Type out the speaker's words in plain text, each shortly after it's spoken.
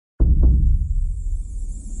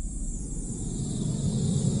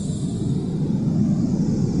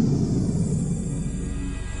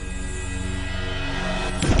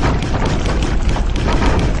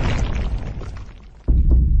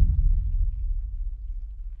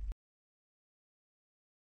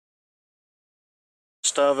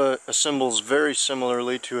Zastava assembles very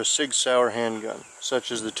similarly to a SIG Sauer handgun,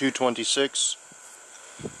 such as the 226.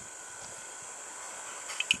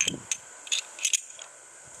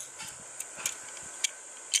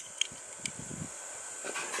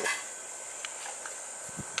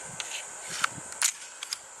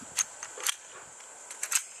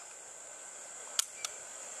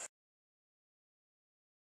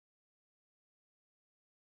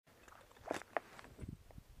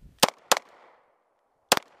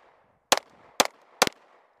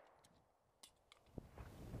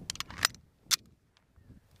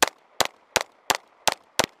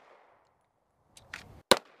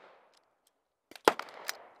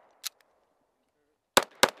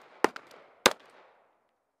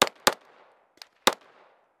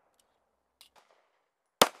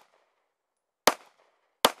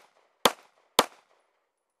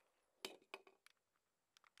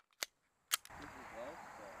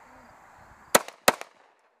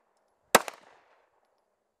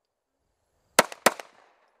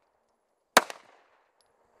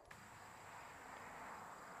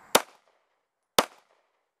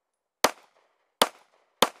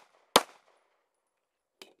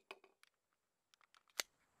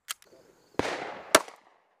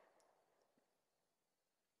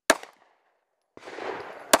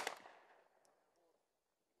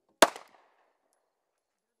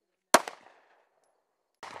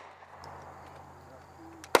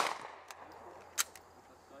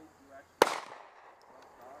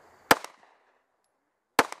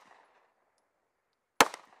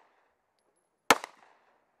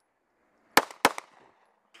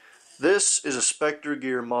 This is a Spectre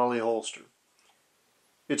Gear Molly holster.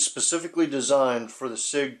 It's specifically designed for the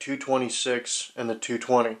SIG 226 and the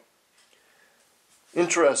 220.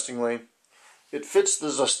 Interestingly, it fits the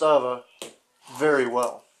Zastava very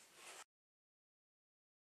well.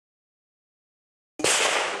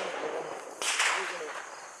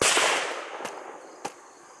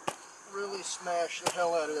 Really smash the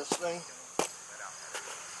hell out of this thing.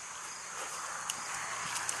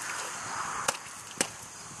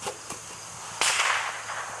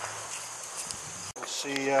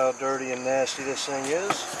 See how dirty and nasty this thing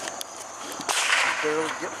is. Barely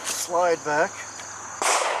get the slide back.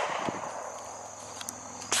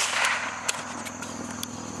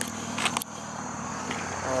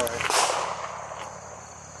 Alright.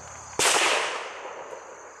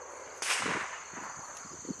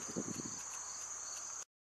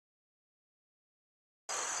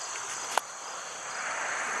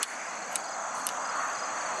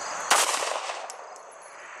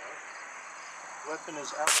 Weapon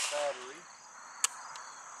is out of battery.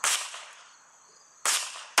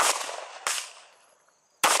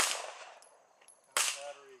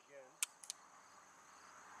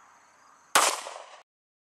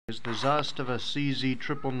 The Zastava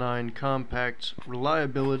CZ999 Compact's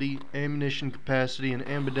reliability, ammunition capacity, and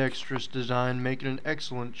ambidextrous design make it an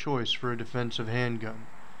excellent choice for a defensive handgun.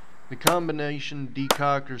 The combination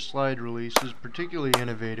decock or slide release is particularly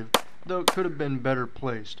innovative, though it could have been better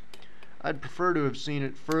placed. I'd prefer to have seen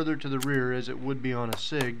it further to the rear as it would be on a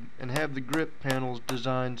SIG, and have the grip panels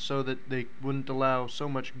designed so that they wouldn't allow so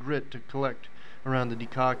much grit to collect around the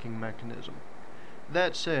decocking mechanism.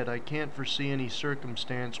 That said, I can't foresee any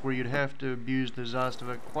circumstance where you'd have to abuse the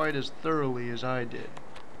Zastava quite as thoroughly as I did.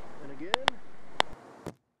 And again...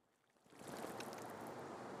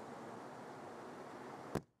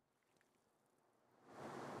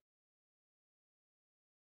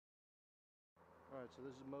 Alright, so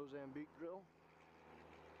this is Mozambique drill.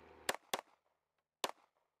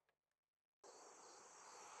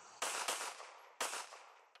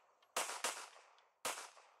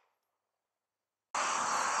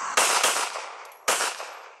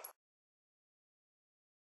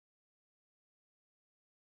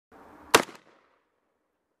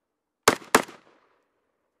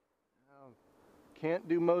 Can't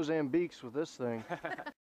do Mozambiques with this thing.